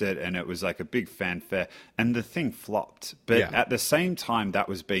launched it, and it was like a big fanfare, and the thing flopped. But at the same same time that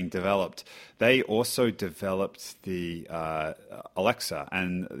was being developed, they also developed the Alexa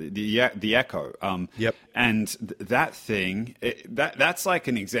and the Echo. Yep. And that thing, that's like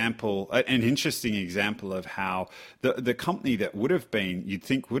an example, an interesting example of how the company that you'd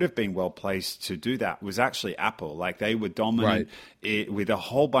think would have been well placed to do that was actually Apple. Like they were dominant with a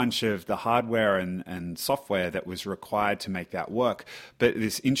whole bunch of the hardware and software that was required to make that work. But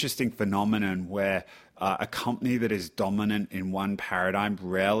this interesting phenomenon where a company that is dominant in one paradigm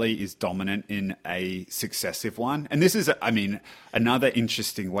rarely is dominant in a successive one. And this is, another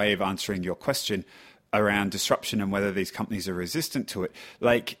interesting way of answering your question around disruption and whether these companies are resistant to it.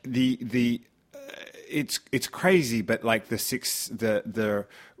 Like it's crazy, but like the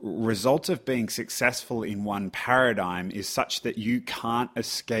result of being successful in one paradigm is such that you can't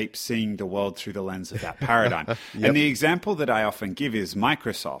escape seeing the world through the lens of that paradigm. Yep. And the example that I often give is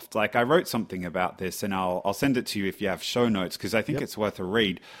Microsoft. Like I wrote something about this, and I'll send it to you if you have show notes, because I think it's worth a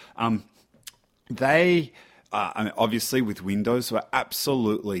read. They obviously with Windows were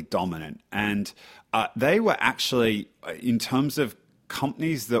absolutely dominant, and they were actually, in terms of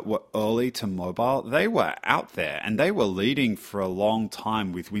companies that were early to mobile, they were out there and they were leading for a long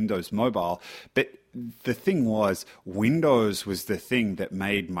time with Windows Mobile. But the thing was, Windows was the thing that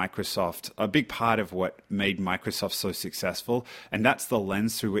made Microsoft, a big part of what made Microsoft so successful. And that's the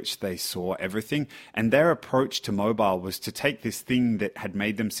lens through which they saw everything. And their approach to mobile was to take this thing that had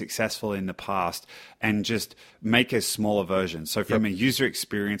made them successful in the past and just make a smaller version. So from a user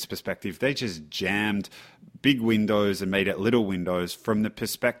experience perspective, they just jammed big Windows and made it little Windows. From the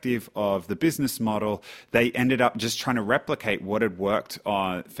perspective of the business model, they ended up just trying to replicate what had worked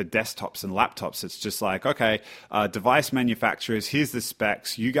for desktops and laptops. It's just like, okay, device manufacturers, here's the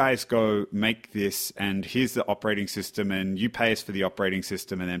specs. You guys go make this, and here's the operating system, and you pay us for the operating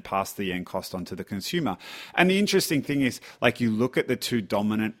system, and then pass the end cost on to the consumer. And the interesting thing is, like, you look at the two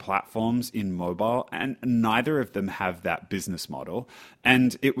dominant platforms in mobile, and neither of them have that business model.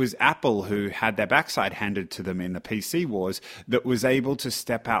 And it was Apple who had their backside handed to them in the PC wars that was able to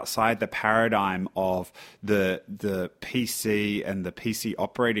step outside the paradigm of the PC and the PC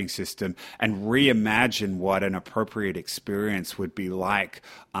operating system and reimagine what an appropriate experience would be like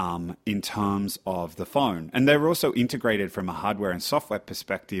in terms of the phone. And they were also integrated from a hardware and software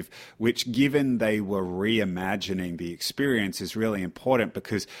perspective, which, given they were reimagining the experience, is really important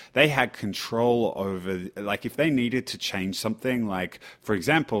because they had control over, like, if they needed to change something, like, for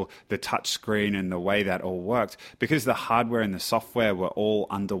example, the touch screen and the way that all worked, because the hardware and the software were all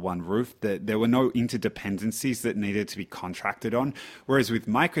under one roof, there were no interdependencies that needed to be contracted on. Whereas with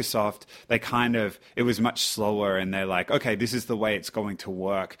Microsoft, it was much slower, and they're like, okay, this is the way it's going to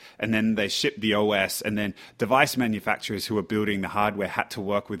work. And then they shipped the OS, and then device manufacturers who were building the hardware had to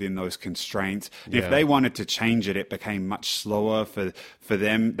work within those constraints. And if they wanted to change it, it became much slower for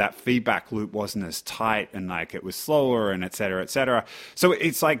them. That feedback loop wasn't as tight, and like it was slower, and et cetera, et cetera. So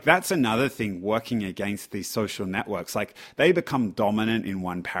it's like, that's another thing working against these social networks. Like, they become dominant in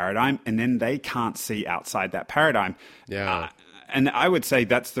one paradigm, and then they can't see outside that paradigm. And I would say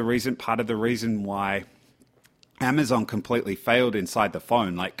that's part of the reason why Amazon completely failed inside the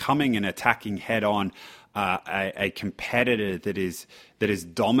phone, like coming and attacking head on a competitor that is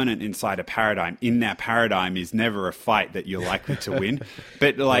dominant inside a paradigm. In that paradigm is never a fight that you're likely to win.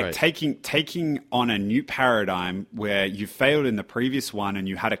 But like taking on a new paradigm where you failed in the previous one and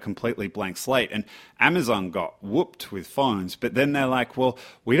you had a completely blank slate. And Amazon got whooped with phones, but then they're like, well,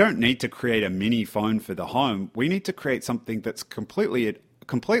 we don't need to create a mini phone for the home. We need to create something that's completely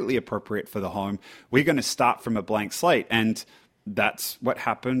appropriate for the home. We're going to start from a blank slate. And that's what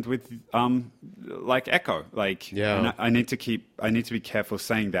happened with like Echo. Like, I need to be careful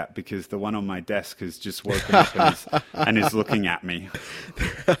saying that because the one on my desk has just woken up and is looking at me.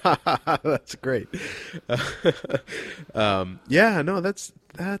 That's great.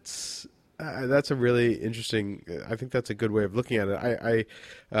 That's a really interesting. I think that's a good way of looking at it.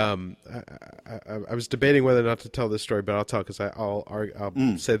 I was debating whether or not to tell this story, but I'll tell because I'll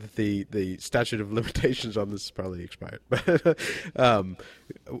say that the statute of limitations on this is probably expired. But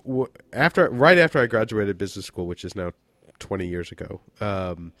right after I graduated business school, which is now 20 years ago,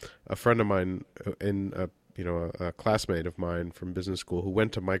 a friend of mine a classmate of mine from business school who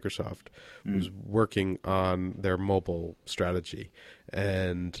went to Microsoft was working on their mobile strategy,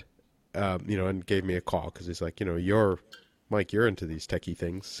 and and gave me a call because he's like, Mike, you're into these techie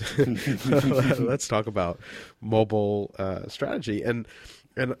things. Let's talk about mobile strategy. And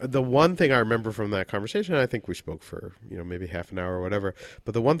the one thing I remember from that conversation, I think we spoke for, maybe half an hour or whatever.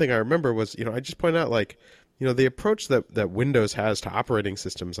 But the one thing I remember was, I just pointed out, like, the approach that Windows has to operating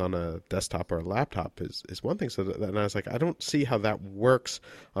systems on a desktop or a laptop is one thing. So and I was like, I don't see how that works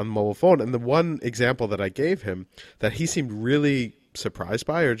on mobile phone. And the one example that I gave him that he seemed really surprised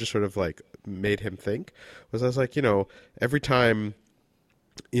by, or just sort of like made him think, was I was like, every time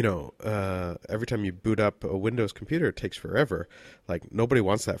you boot up a Windows computer, it takes forever. Like, nobody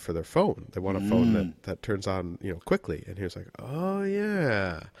wants that for their phone. They want a phone that turns on, quickly. And he was like, oh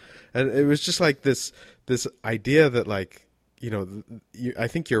yeah. And it was just like this idea that, like, I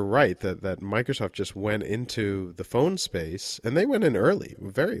think you're right that Microsoft just went into the phone space, and they went in early,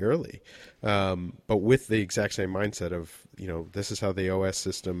 very early, but with the exact same mindset of, this is how the OS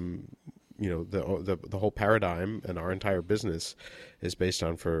system, the whole paradigm and our entire business is based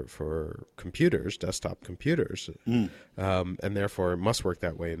on for computers, desktop computers, and therefore it must work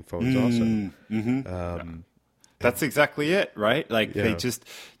that way in phones also. Mm-hmm. That's exactly it, right? Like, they're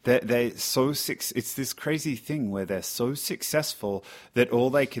so it's this crazy thing where they're so successful that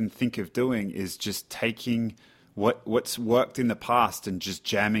all they can think of doing is just taking what's worked in the past and just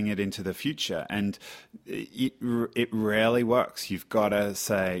jamming it into the future. And it rarely works. You've got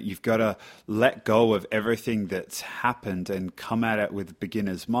to let go of everything that's happened and come at it with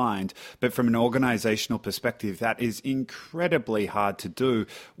beginner's mind. But from an organizational perspective, that is incredibly hard to do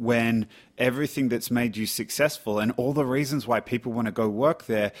when everything that's made you successful and all the reasons why people want to go work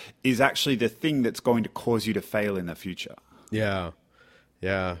there is actually the thing that's going to cause you to fail in the future. Yeah.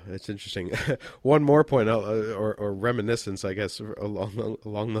 Yeah, it's interesting. One more point, or reminiscence, I guess,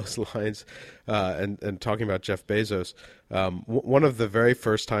 along those lines, and talking about Jeff Bezos. One of the very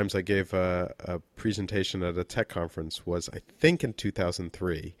first times I gave a presentation at a tech conference was, I think, in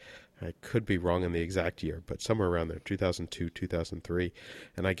 2003. I could be wrong in the exact year, but somewhere around there, 2002, 2003.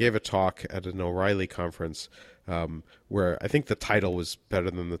 And I gave a talk at an O'Reilly conference where I think the title was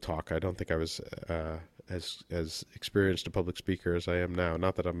better than the talk. I don't think I was as experienced a public speaker as I am now.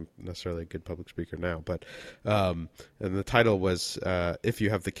 Not that I'm necessarily a good public speaker now, but and the title was "If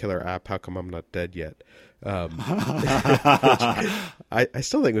You Have the Killer App, How Come I'm Not Dead Yet?" I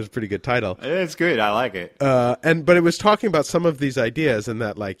still think it was a pretty good title. It's good. I like it. But it was talking about some of these ideas, and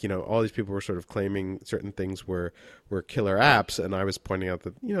that, like, all these people were sort of claiming certain things were killer apps, and I was pointing out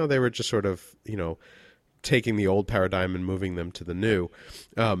that they were just sort of taking the old paradigm and moving them to the new.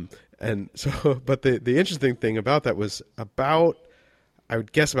 And so, but the interesting thing about that was I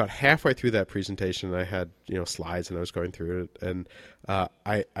would guess about halfway through that presentation, I had, slides and I was going through it. And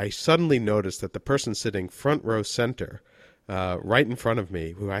I suddenly noticed that the person sitting front row center, right in front of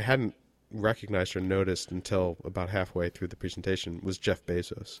me, who I hadn't recognized or noticed until about halfway through the presentation, was Jeff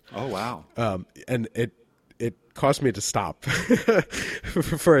Bezos. Oh, wow. And it caused me to stop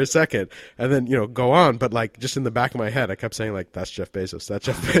for a second and then, go on. But, like, just in the back of my head, I kept saying, like, that's Jeff Bezos, that's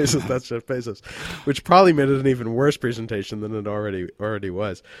Jeff Bezos, that's Jeff Bezos, which probably made it an even worse presentation than it already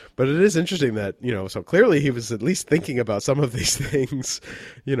was. But it is interesting that, so clearly he was at least thinking about some of these things,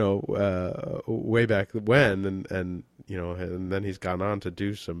 way back when, and and then he's gone on to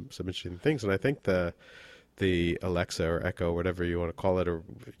do some interesting things. And I think the Alexa or Echo, whatever you want to call it, or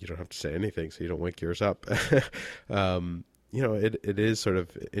you don't have to say anything so you don't wake yours up. It is sort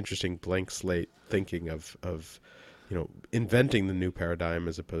of interesting blank slate thinking of inventing the new paradigm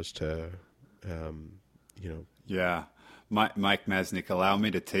as opposed to, Yeah. Mike Masnick, allow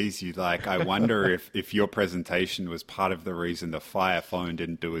me to tease you. Like, I wonder if your presentation was part of the reason the Fire phone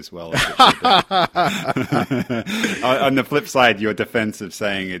didn't do as well as it did. On the flip side, your defense of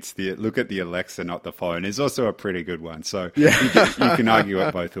saying look at the Alexa, not the phone, is also a pretty good one. So you can argue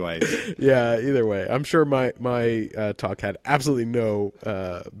it both ways. Yeah, either way. I'm sure my talk had absolutely no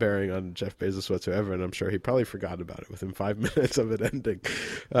bearing on Jeff Bezos whatsoever, and I'm sure he probably forgot about it within 5 minutes of it ending.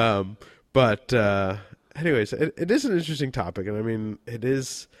 Anyways, it is an interesting topic, and I mean, it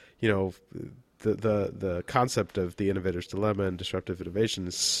is, the concept of the innovator's dilemma and disruptive innovation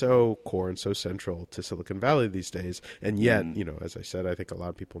is so core and so central to Silicon Valley these days, and yet, as I said, I think a lot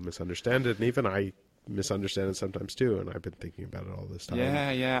of people misunderstand it, and even I misunderstand it sometimes too, and I've been thinking about it all this time.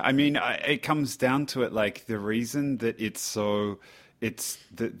 Yeah. I mean, it comes down to it, like, the reason that it's so... It's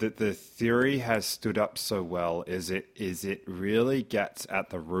the theory has stood up so well is it really gets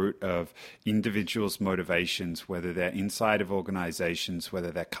at the root of individuals' motivations, whether they're inside of organizations, whether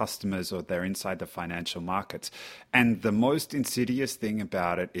they're customers, or they're inside the financial markets. And the most insidious thing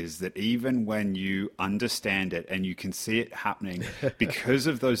about it is that even when you understand it and you can see it happening, because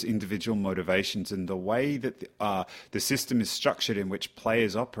of those individual motivations and the way that the system is structured in which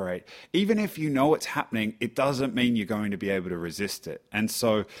players operate, even if you know it's happening, it doesn't mean you're going to be able to resist it. it. And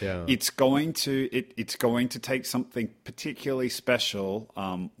so it's going to take something particularly special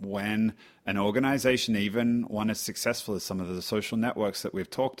when an organization, even one as successful as some of the social networks that we've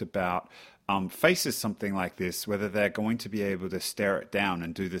talked about, faces something like this, whether they're going to be able to stare it down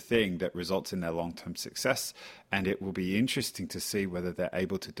and do the thing that results in their long-term success. And it will be interesting to see whether they're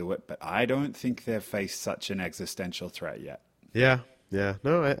able to do it. But I don't think they've faced such an existential threat yet. Yeah.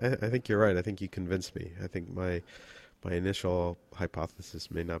 No, I think you're right. I think you convinced me. I think my initial hypothesis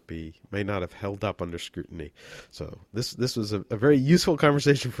may not have held up under scrutiny. So this was a very useful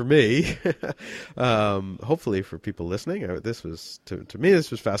conversation for me. Hopefully for people listening, this was to me this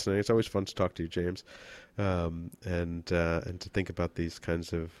was fascinating. It's always fun to talk to you, James, and to think about these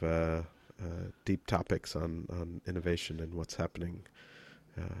kinds of deep topics on innovation and what's happening.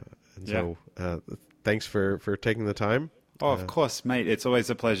 So thanks for taking the time. Oh, of course, mate. It's always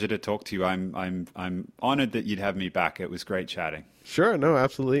a pleasure to talk to you. I'm honored that you'd have me back. It was great chatting. Sure, no,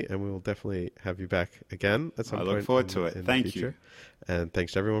 absolutely, and we will definitely have you back again at some point. I look forward to it. Thank you. And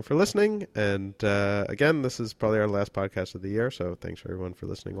thanks to everyone for listening. And again, this is probably our last podcast of the year, so thanks everyone for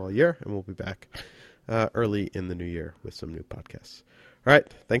listening all year, and we'll be back early in the new year with some new podcasts. All right,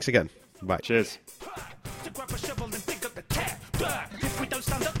 thanks again. Bye. Cheers. To grab a shovel and dig up the tap. If we don't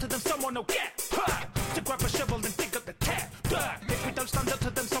stand up to them, someone will get. To grab a shovel and dig up the tap. If we don't stand up to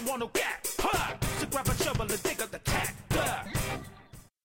them, someone will get. To grab a shovel and dig up the